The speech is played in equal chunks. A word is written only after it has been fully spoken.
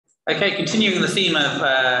Okay, continuing the theme of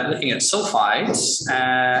looking at sulfides,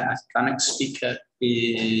 our next speaker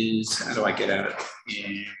is, how do I get out of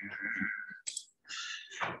here?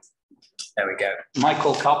 There we go.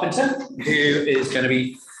 Michael Carpenter, who is going to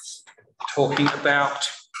be talking about,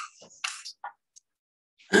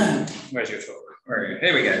 where's your talk?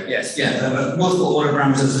 Here we go, yes. Yeah, multiple order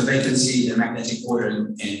parameters of vacancy and magnetic order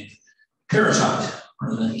in pyrrhotite,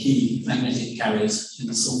 one of the key magnetic carriers in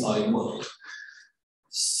the sulfide world.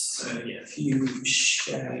 So yeah, if you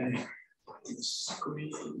share the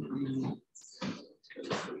screen.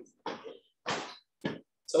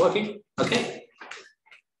 So working? Okay.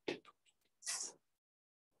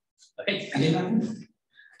 Okay. Anyone?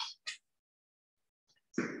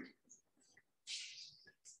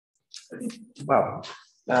 Well,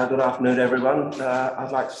 good afternoon, everyone.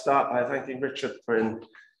 I'd like to start by thanking Richard for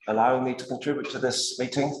allowing me to contribute to this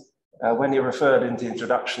meeting. When he referred in the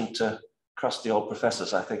introduction to crusty old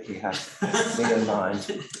professors, I think he had me in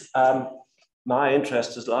mind. My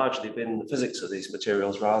interest has largely been in the physics of these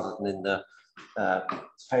materials rather than in the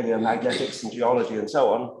paleomagnetics and geology and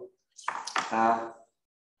so on.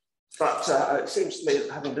 But it seems to me that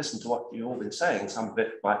having listened to what you've all been saying, some of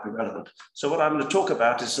it might be relevant. So what I'm going to talk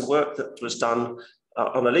about is some work that was done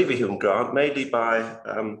on a Leverhulme grant, mainly by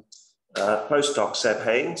postdoc Seb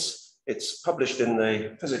Haynes. It's published in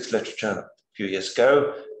the physics literature a few years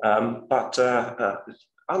ago, but it's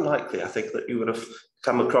unlikely, I think, that you would have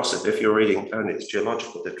come across it if you're reading only its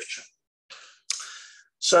geological literature.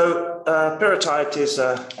 So pyrrhotite is,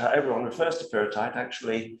 everyone refers to pyrrhotite.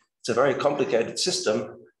 Actually, it's a very complicated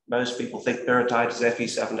system. Most people think pyrrhotite is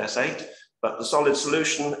Fe7S8, but the solid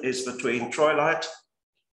solution is between troilite,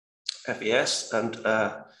 FeS, and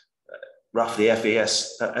roughly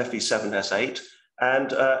Fe7S8.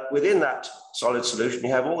 And within that solid solution,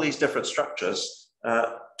 you have all these different structures,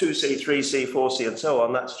 2C, 3C, 4C, and so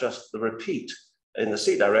on. That's just the repeat in the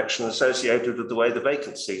C direction associated with the way the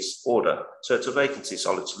vacancies order. So it's a vacancy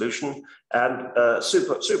solid solution. And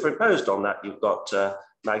superimposed on that, you've got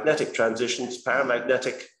magnetic transitions,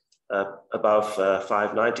 paramagnetic above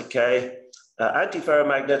 590K,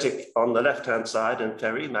 antiferromagnetic on the left-hand side and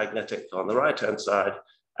ferromagnetic on the right-hand side.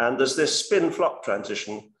 And there's this spin-flop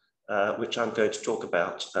transition, which I'm going to talk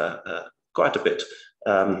about quite a bit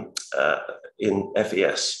in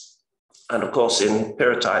FES. And of course, in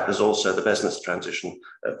pyrrhotite, there's also the Besnus transition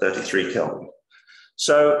at 33 Kelvin.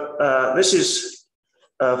 So this is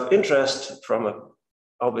of interest from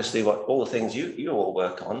obviously what all the things you all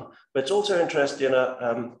work on, but it's also interesting in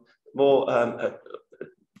a more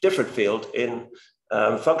different field in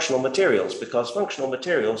functional materials, because functional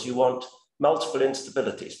materials, you want multiple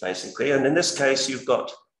instabilities basically. And in this case, you've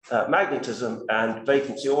got magnetism and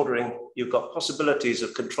vacancy ordering. You've got possibilities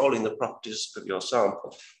of controlling the properties of your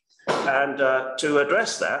sample. And to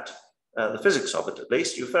address that, the physics of it at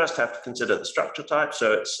least, you first have to consider the structure type.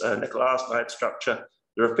 So it's a nickel arsenide structure.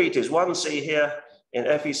 The repeat is 1C here. In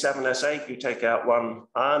Fe7S8, you take out one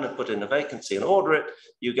ion and put in a vacancy and order it.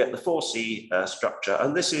 You get the 4C structure.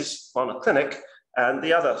 And this is monoclinic. And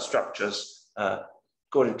the other structures,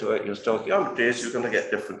 according to your stoichiometries, you're going to get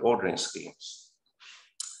different ordering schemes.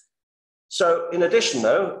 So in addition,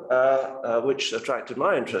 though, which attracted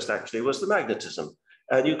my interest actually, was the magnetism.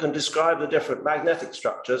 And you can describe the different magnetic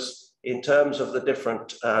structures in terms of the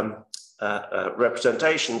different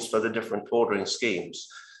representations for the different ordering schemes.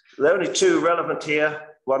 There are only two relevant here.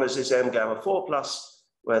 One is this M gamma 4 plus,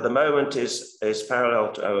 where the moment is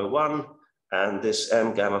parallel to 001, and this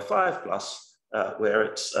M gamma 5 plus, where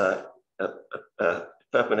it's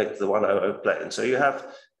perpendicular to the 100 plane. So you have,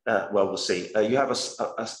 well, we'll see, you have a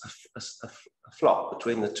flop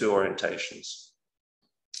between the two orientations.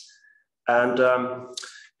 And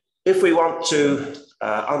if we want to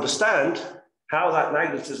understand how that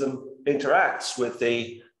magnetism interacts with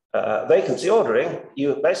the vacancy ordering,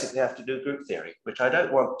 you basically have to do group theory, which I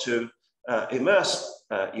don't want to immerse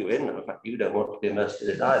you in. In fact, you don't want to be immersed in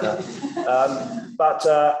it either. But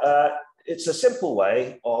it's a simple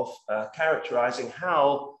way of characterizing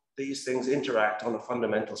how these things interact on a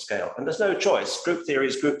fundamental scale. And there's no choice. Group theory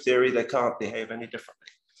is group theory. They can't behave any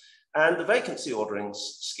differently. And the vacancy ordering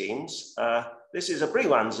schemes, this is a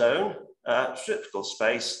Brillouin zone, symmetrical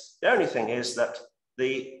space. The only thing is that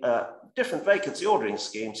the different vacancy ordering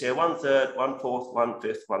schemes here, 1/3, 1/4,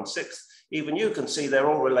 1/5, 1/6, even you can see they're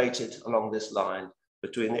all related along this line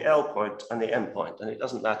between the L point and the M point, and it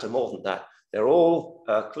doesn't matter more than that. They're all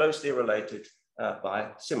closely related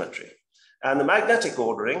by symmetry. And the magnetic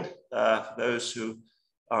ordering, for those who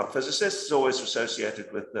aren't physicists, is always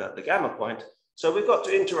associated with the gamma point. So we've got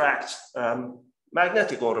to interact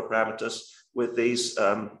magnetic order parameters with these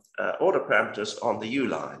order parameters on the U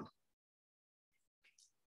line.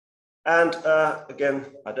 And again,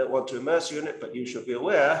 I don't want to immerse you in it, but you should be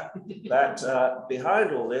aware that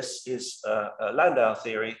behind all this is Landau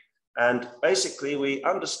theory. And basically, we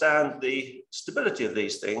understand the stability of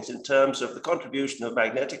these things in terms of the contribution of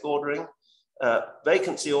magnetic ordering,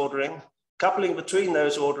 vacancy ordering, coupling between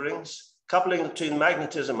those orderings, coupling between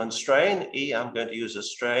magnetism and strain. E, I'm going to use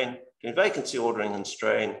as strain, between vacancy ordering and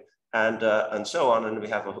strain, and so on. And we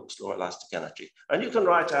have a Hooke's law elastic energy. And you can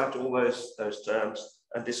write out all those terms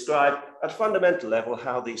and describe at a fundamental level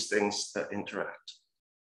how these things interact.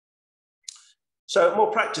 So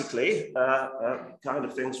more practically, kind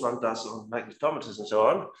of things one does on magnetometers and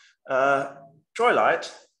so on,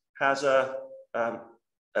 troilite has a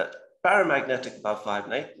paramagnetic above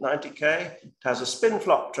 590K, it has a spin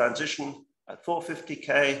flop transition at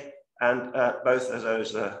 450K, and both of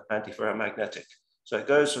those are antiferromagnetic. So it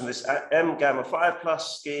goes from this M gamma 5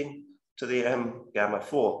 plus scheme to the M gamma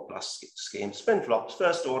 4 plus scheme. Spin flops,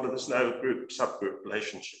 first order, there's no group subgroup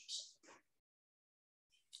relationships.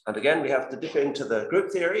 And again, we have to dip into the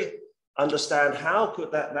group theory, understand how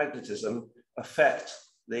could that magnetism affect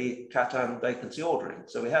the cation vacancy ordering.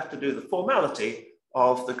 So we have to do the formality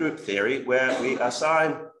of the group theory where we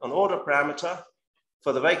assign an order parameter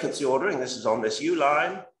for the vacancy ordering. This is on this U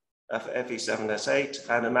line for Fe7S8,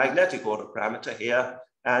 and a magnetic order parameter here.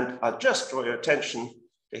 And I'll just draw your attention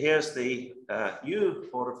to here's the U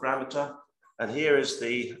order parameter, and here is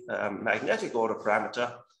the magnetic order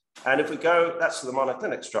parameter. And if we go, that's the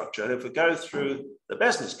monoclinic structure. And if we go through the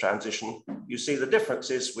Besnus transition, you see the difference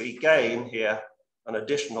is we gain here an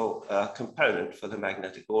additional component for the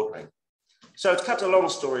magnetic ordering. So to cut a long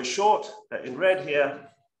story short, in red here,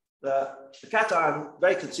 the cation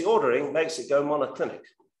vacancy ordering makes it go monoclinic.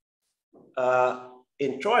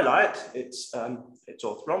 In troilite, it's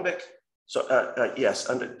orthorhombic. So yes,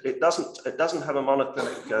 and it doesn't have a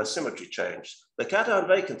monoclinic symmetry change. The cation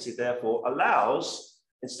vacancy therefore allows,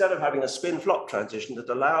 instead of having a spin flop transition, it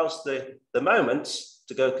allows the moments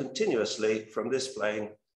to go continuously from this plane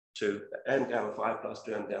to N gamma 5 plus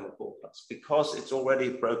to N gamma 4 plus, because it's already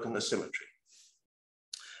broken the symmetry.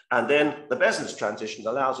 And then the Besnus transition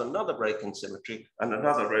allows another break in symmetry and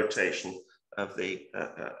another rotation of the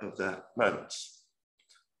moments.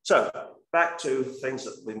 So back to things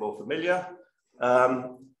that will be more familiar.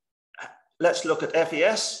 Let's look at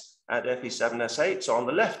FES and Fe7S8. So on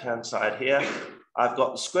the left-hand side here, I've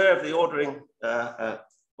got the square of the ordering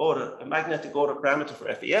magnetic order parameter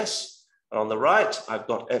for FES. And on the right, I've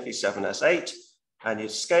got Fe7S8, and you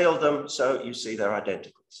scale them so you see they're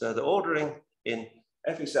identical. So the ordering in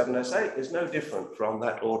Fe7S8 is no different from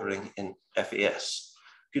that ordering in FES.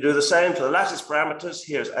 If you do the same for the lattice parameters,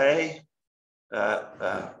 here's A,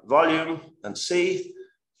 volume, and C,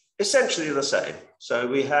 essentially the same. So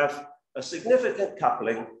we have a significant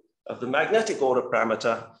coupling of the magnetic order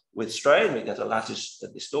parameter with strain. We get a lattice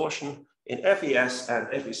distortion. In FES and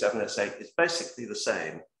Fe7S8, it's basically the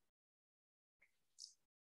same.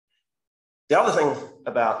 The other thing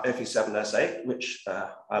about Fe7S8, which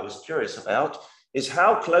I was curious about, is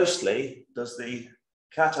how closely does the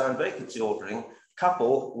cation vacancy ordering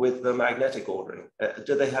couple with the magnetic ordering?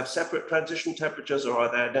 Do they have separate transition temperatures, or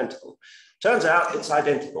are they identical? Turns out it's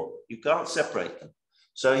identical. You can't separate them.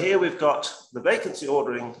 So here we've got the vacancy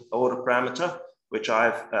ordering order parameter, which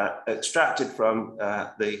I've extracted from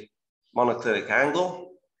the monoclinic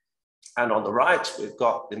angle. And on the right, we've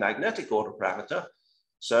got the magnetic order parameter.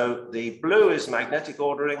 So the blue is magnetic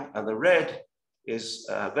ordering and the red is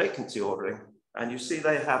vacancy ordering. And you see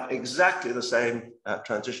they have exactly the same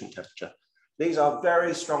transition temperature. These are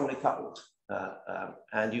very strongly coupled,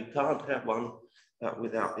 and you can't have one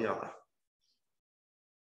without the other.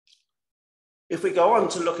 If we go on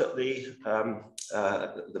to look at the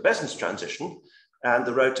Besnus transition and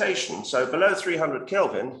the rotation, so below 300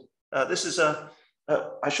 Kelvin, this is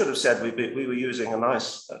I should have said we were using a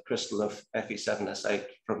nice crystal of Fe7S8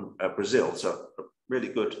 from Brazil, so a really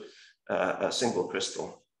good single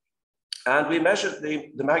crystal. And we measured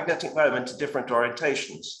the magnetic moment to different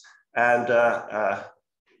orientations. And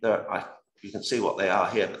you can see what they are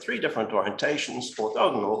here, but 3 different orientations,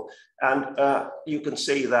 orthogonal. And you can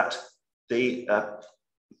see that the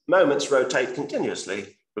moments rotate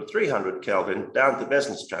continuously from 300 Kelvin down to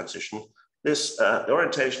Besnus transition. This the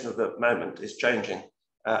orientation of the moment is changing.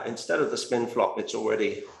 Instead of the spin flop, it's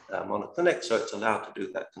already monoclinic, so it's allowed to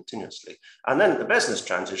do that continuously. And then the Besnus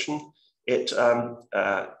transition, it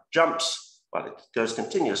jumps, well, it goes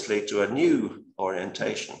continuously to a new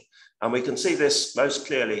orientation. And we can see this most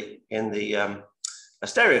clearly in the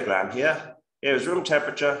stereogram here. Here is room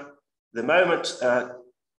temperature. The moment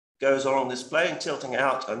goes along this plane, tilting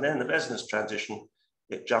out, and then the Besnus transition,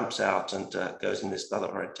 it jumps out and goes in this other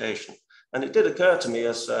orientation. And it did occur to me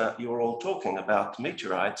as you were all talking about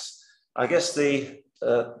meteorites, I guess the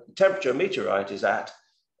temperature a meteorite is at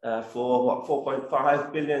for what,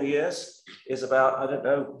 4.5 billion years is about, I don't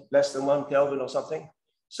know, less than 1 Kelvin or something.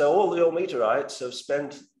 So all your meteorites have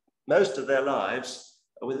spent most of their lives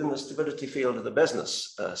within the stability field of the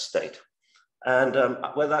Besnus state. And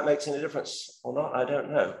whether that makes any difference or not, I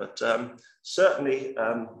don't know. But certainly,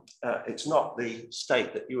 it's not the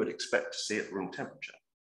state that you would expect to see at room temperature.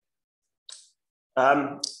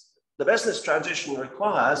 The Besnus transition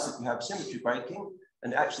requires that you have symmetry breaking,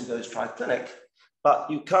 and it actually goes triclinic, but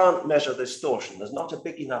you can't measure distortion. There's not a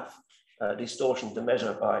big enough distortion to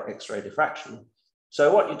measure by X-ray diffraction.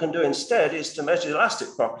 So what you can do instead is to measure the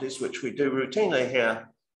elastic properties, which we do routinely here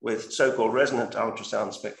with so-called resonant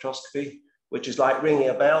ultrasound spectroscopy, which is like ringing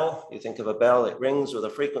a bell. You think of a bell, it rings with a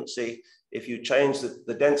frequency. If you change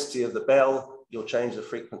the density of the bell, you'll change the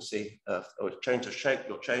frequency, or change the shape,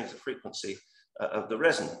 you'll change the frequency of the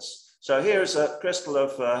resonance. So here's a crystal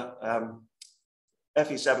of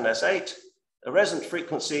Fe7S8, a resonant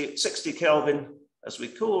frequency 60 Kelvin. As we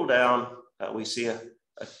cool down, we see a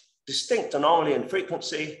distinct anomaly in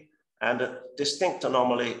frequency and a distinct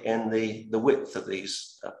anomaly in the width of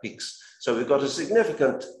these peaks. So we've got a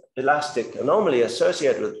significant elastic anomaly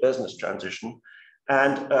associated with Besnus transition,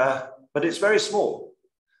 and but it's very small.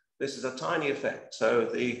 This is a tiny effect. So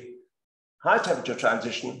the high temperature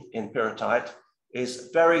transition in pyrrhotite is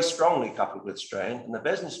very strongly coupled with strain, and the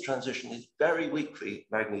Besnus transition is very weakly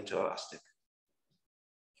magnetoelastic.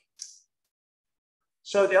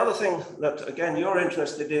 So the other thing that, again, you're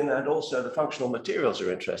interested in, and also the functional materials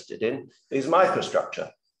are interested in, is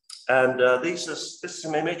microstructure. And this is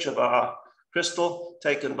an image of our crystal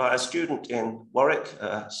taken by a student in Warwick,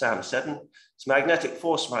 Sam Seddon. It's magnetic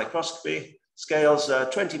force microscopy, scales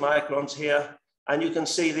 20 microns here, and you can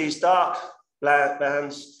see these dark black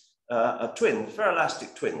bands are twins,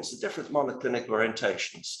 ferroelastic twins, the different monoclinic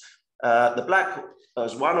orientations. The black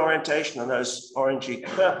is one orientation, and those orangey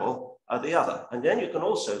purple are the other. And then you can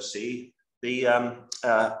also see the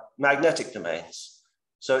magnetic domains.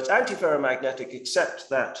 So it's antiferromagnetic, except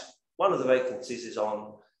that one of the vacancies is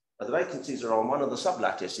on, the vacancies are on one of the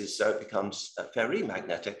sublattices, so it becomes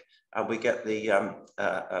ferroemagnetic, and we get the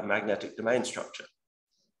magnetic domain structure.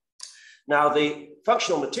 Now, the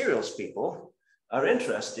functional materials people are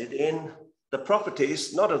interested in the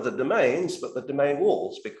properties, not of the domains, but the domain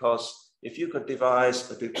walls, because if you could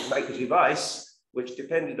make a device which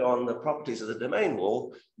depended on the properties of the domain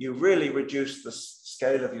wall, you really reduce the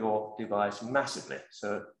scale of your device massively,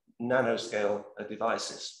 so nanoscale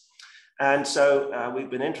devices. And so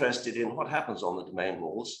we've been interested in what happens on the domain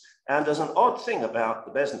walls, and there's an odd thing about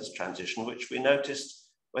the Besnus transition, which we noticed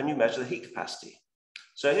when you measure the heat capacity.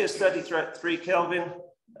 So here's 33 Kelvin,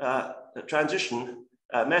 the transition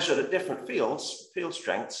measured at different field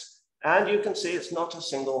strengths, and you can see it's not a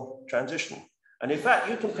single transition. And in fact,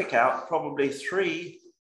 you can pick out probably three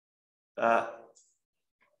of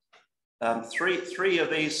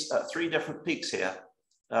these three different peaks here,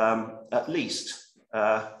 at least,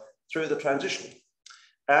 through the transition.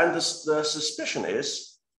 And the suspicion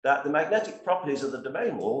is that the magnetic properties of the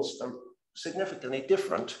domain walls are significantly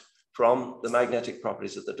different from the magnetic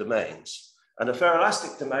properties of the domains. And a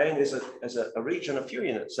ferroelastic domain is a region a few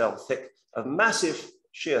unit cell thick of massive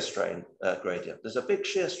shear strain gradient. There's a big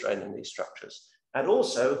shear strain in these structures, and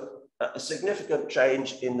also a significant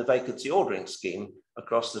change in the vacancy ordering scheme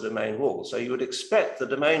across the domain wall. So you would expect the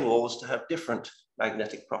domain walls to have different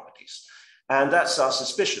magnetic properties. And that's our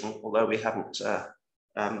suspicion, although we haven't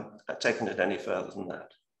taken it any further than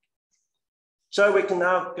that. So we can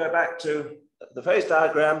now go back to the phase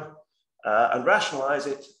diagram and rationalize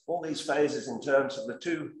it, all these phases in terms of the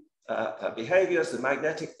two behaviors, the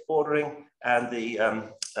magnetic ordering and the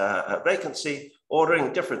vacancy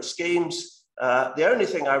ordering, different schemes. The only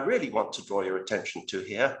thing I really want to draw your attention to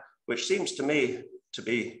here, which seems to me to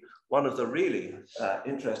be one of the really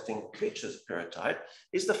interesting features of pyrrhotite,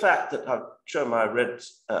 is the fact that I've shown my red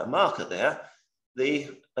marker there. The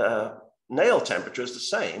nail temperature is the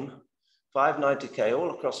same, 590 K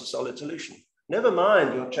all across a solid solution. Never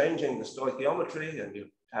mind, you're changing the stoichiometry and you're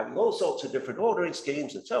having all sorts of different ordering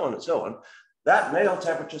schemes and so on and so on. That nail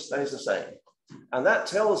temperature stays the same. And that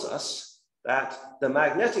tells us that the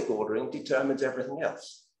magnetic ordering determines everything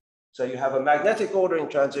else. So you have a magnetic ordering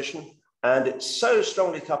transition, and it's so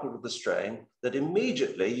strongly coupled with the strain that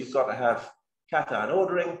immediately you've got to have cation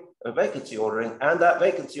ordering, a vacancy ordering, and that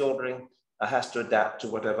vacancy ordering has to adapt to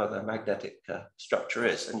whatever the magnetic structure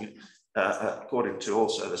is, and according to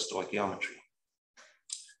also the stoichiometry.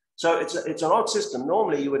 So it's an odd system.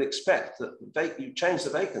 Normally, you would expect that you change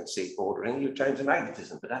the vacancy ordering, you change the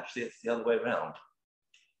magnetism, but actually it's the other way around.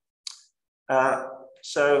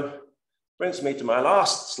 So brings me to my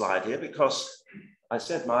last slide here, because I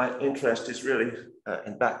said my interest is really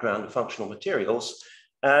in background and functional materials.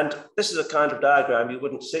 And this is a kind of diagram you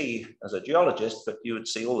wouldn't see as a geologist, but you would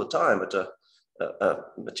see all the time at a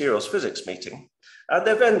materials physics meeting. And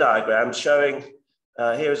they're Venn diagrams showing,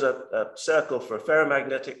 here's a circle for a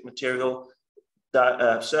ferromagnetic material,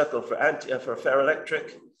 a circle for a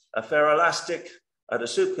ferroelectric, a ferroelastic, and a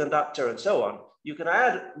superconductor, and so on. You can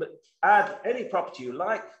add any property you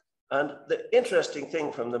like. And the interesting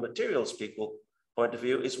thing from the materials people point of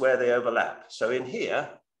view is where they overlap. So in here,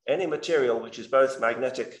 any material which is both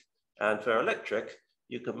magnetic and ferroelectric,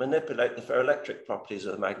 you can manipulate the ferroelectric properties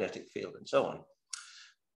of the magnetic field and so on.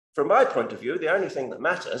 From my point of view, the only thing that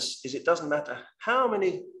matters is it doesn't matter how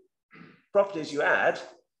many properties you add,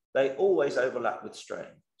 they always overlap with strain.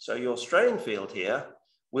 So your strain field here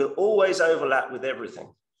will always overlap with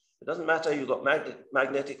everything. It doesn't matter, you've got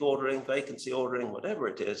magnetic ordering, vacancy ordering, whatever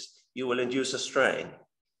it is, you will induce a strain.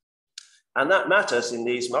 And that matters in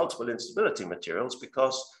these multiple instability materials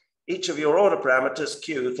because each of your order parameters,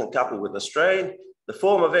 Q, can couple with a strain. The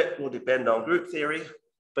form of it will depend on group theory,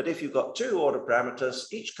 but if you've got two order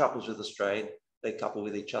parameters, each couples with a strain, they couple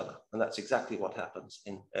with each other. And that's exactly what happens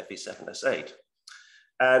in Fe7S8.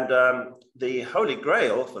 And the holy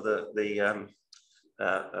grail for the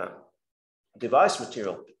device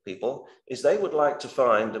material people is they would like to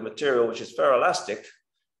find a material which is ferroelastic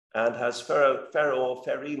and has ferro or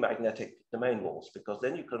ferromagnetic domain walls, because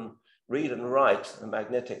then you can read and write the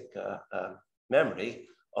magnetic memory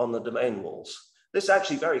on the domain walls. This is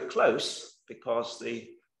actually very close because the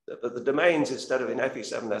domains, instead of in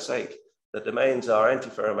Fe7S8, the domains are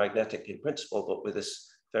antiferromagnetic in principle, but with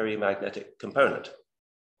this ferromagnetic component.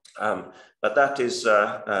 But that is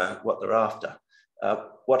what they're after.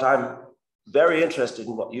 What I'm very interested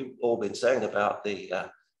in, what you've all been saying about the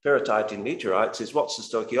pyrrhotite in meteorites, is what's the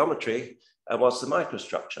stoichiometry and what's the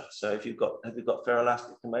microstructure. So if you've got, have you got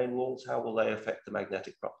ferroelastic domain walls, how will they affect the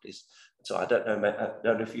magnetic properties? So I don't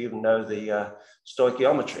know if you even know the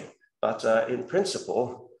stoichiometry, but in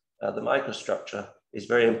principle, the microstructure is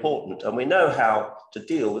very important, and we know how to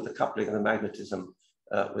deal with the coupling of the magnetism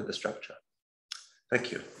with the structure.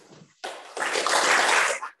 Thank you.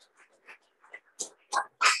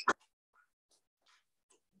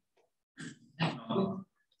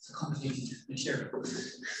 It's a complicated material.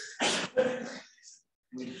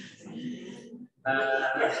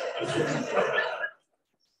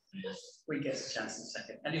 We get a chance in a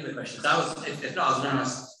second. Any other questions? That was, if not, I was going to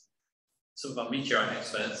ask sort of about meteorite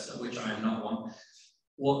experts, of which I am not one.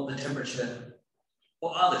 What are the temperatures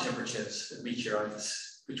of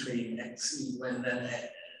meteorites between when they're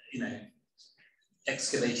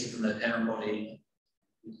excavated from their parent body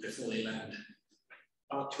before they land?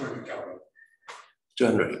 About 200 Kelvin.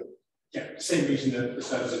 200. Yeah, same reason that the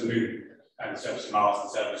surface of the moon and the surface of Mars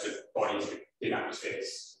and the surface of bodies in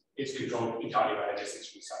atmospheres, it's controlled entirely by a distance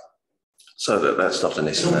from the sun. So that's not an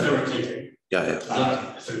issue. It's not Euclidean. Yeah.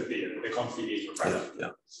 So the quantity is refracted.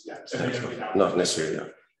 Yeah. So not necessarily. Yeah.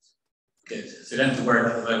 Good. So you don't have to worry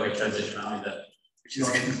about the low-wave transition either. Which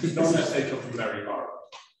is not unless they come from very far.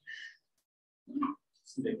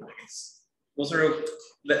 Was there a...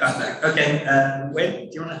 Okay, Wayne,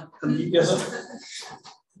 do you want to unmute yourself?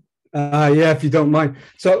 Yeah, if you don't mind.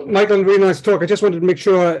 So, Michael, really nice talk. I just wanted to make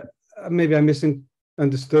sure maybe I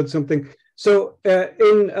misunderstood something. So,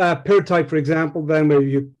 in pyrrhotite, for example, then where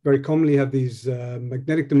you very commonly have these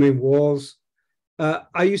magnetic domain walls,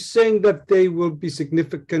 are you saying that they will be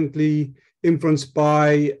significantly influenced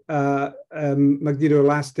by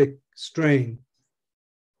magnetoelastic strain?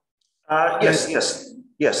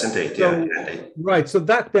 Yes, indeed. So, indeed. Right. So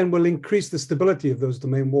that then will increase the stability of those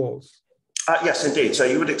domain walls. Yes, indeed. So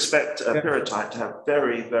you would expect pyrrhotite to have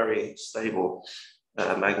very, very stable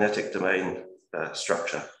magnetic domain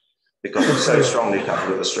structure because it's so strongly coupled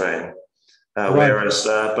with the strain. Whereas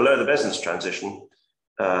below the Besnus transition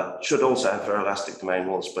should also have ferroelastic domain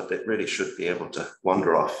walls, but it really should be able to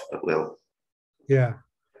wander off at will. Yeah.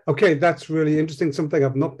 Okay, that's really interesting. Something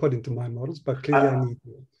I've not put into my models, but clearly I need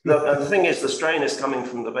to. The thing is, the strain is coming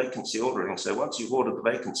from the vacancy ordering. So once you've ordered the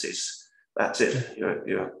vacancies, that's it.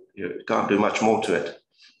 You can't do much more to it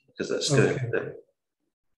because that's still. Okay.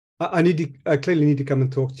 I clearly need to come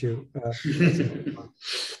and talk to you.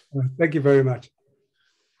 Thank you very much.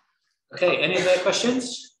 Okay, any other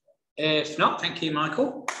questions? If not, thank you,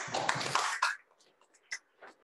 Michael.